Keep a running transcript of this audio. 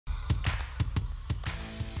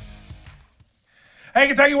Hey,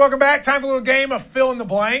 Kentucky, welcome back. Time for a little game of fill in the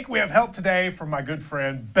blank. We have help today from my good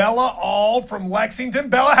friend Bella All from Lexington.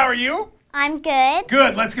 Bella, how are you? I'm good.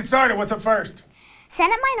 Good. Let's get started. What's up first?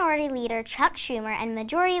 Senate Minority Leader Chuck Schumer and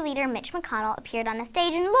Majority Leader Mitch McConnell appeared on a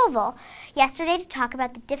stage in Louisville yesterday to talk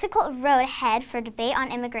about the difficult road ahead for debate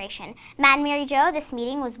on immigration. Matt and Mary Jo, this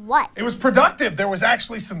meeting was what? It was productive. There was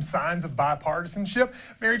actually some signs of bipartisanship.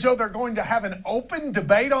 Mary Jo, they're going to have an open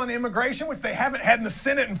debate on immigration, which they haven't had in the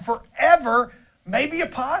Senate in forever. Maybe a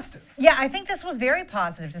positive. Yeah, I think this was very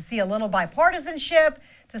positive to see a little bipartisanship,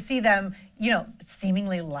 to see them,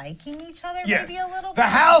 seemingly liking each other maybe a little bit. The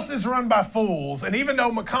House is run by fools, and even though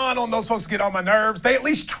McConnell and those folks get on my nerves, they at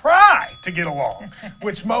least try to get along,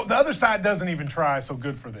 which the other side doesn't even try, so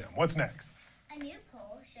good for them. What's next? A new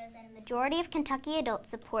poll shows that a majority of Kentucky adults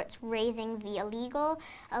supports raising the illegal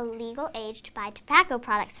age to buy tobacco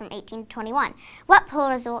products from 18 to 21. What poll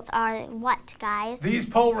results are what, guys? These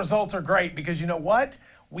poll results are great because you know what?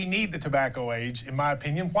 We need the tobacco age, in my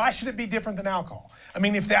opinion. Why should it be different than alcohol? I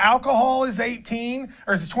mean, if the alcohol is 18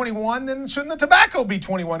 or is it 21, then shouldn't the tobacco be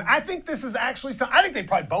 21? I think this is actually something. I think they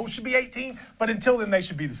probably both should be 18, but until then, they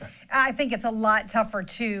should be the same. I think it's a lot tougher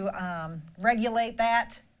to regulate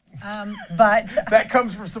that. But that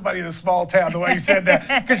comes from somebody in a small town, the way you said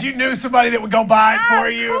that, because you knew somebody that would go buy it for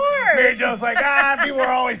you. Course. Mary Jo's like, people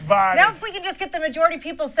are always buying now it. If we can just get the majority of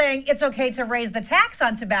people saying it's okay to raise the tax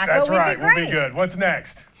on tobacco, that's right. We'll be good. What's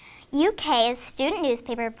next? UK's student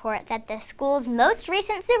newspaper report that the school's most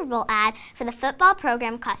recent Super Bowl ad for the football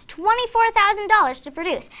program cost $24,000 to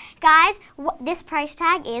produce. Guys, this price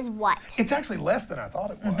tag is what? It's actually less than I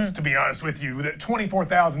thought it was, to be honest with you,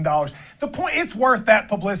 $24,000. The point, it's worth that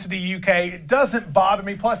publicity, UK. It doesn't bother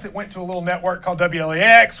me. Plus, it went to a little network called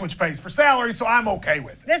WLAX, which pays for salary, so I'm okay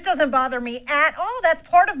with it. This doesn't bother me at all. That's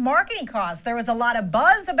part of marketing costs. There was a lot of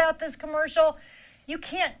buzz about this commercial. You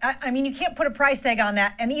can't, you can't put a price tag on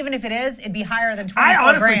that, and even if it is, it'd be higher than $24,000. I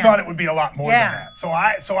honestly thought it would be a lot more than that.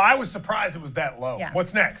 So I was surprised it was that low. Yeah.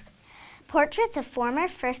 What's next? Portraits of former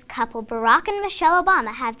first couple Barack and Michelle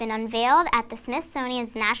Obama have been unveiled at the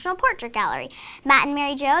Smithsonian's National Portrait Gallery. Matt and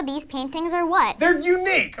Mary Jo, these paintings are what? They're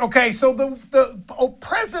unique. Okay, so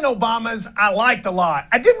President Obama's I liked a lot.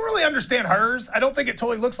 I didn't really understand hers. I don't think it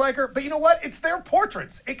totally looks like her, but you know what? It's their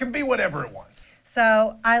portraits. It can be whatever it wants.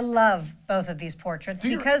 So I love both of these portraits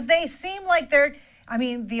because they seem like the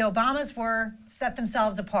Obamas set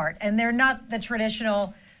themselves apart, and they're not the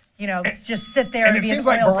traditional, just sit there and it seems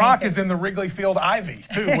like Barack is in the Wrigley Field Ivy,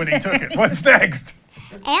 too, when he took it. What's next?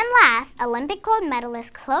 And last, Olympic gold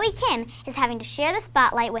medalist Chloe Kim is having to share the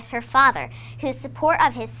spotlight with her father, whose support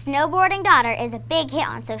of his snowboarding daughter is a big hit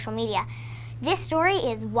on social media. This story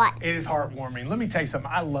is what? It is heartwarming. Let me tell you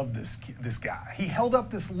something. I love this guy. He held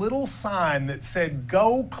up this little sign that said,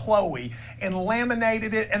 "Go Chloe," and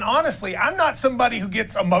laminated it. And honestly, I'm not somebody who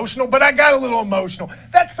gets emotional, but I got a little emotional.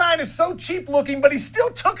 That sign is so cheap looking, but he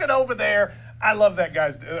still took it over there. I love that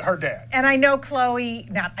her dad. And I know Chloe,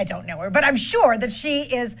 I don't know her, but I'm sure that she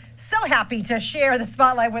is so happy to share the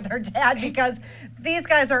spotlight with her dad because these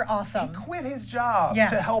guys are awesome. He quit his job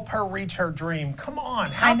to help her reach her dream. Come on,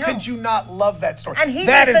 how could you not love that story? And he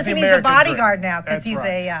that says is he's a bodyguard now because he's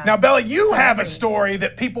a Now, Bella, you have a story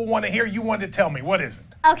that people want to hear. You wanted to tell me. What is it?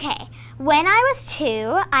 Okay, when I was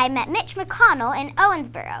 2, I met Mitch McConnell in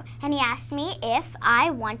Owensboro, and he asked me if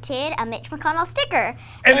I wanted a Mitch McConnell sticker.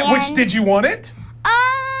 And which, did you want it?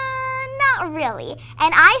 Not really.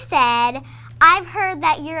 And I said, I've heard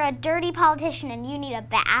that you're a dirty politician and you need a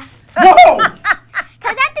bath. Whoa!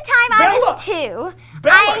 Because at the time I was 2.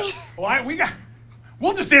 Bella,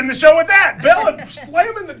 we'll just end the show with that. Bella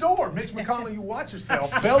slamming the door. Mitch McConnell, you watch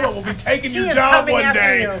yourself. Bella will be taking your job one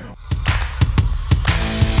day.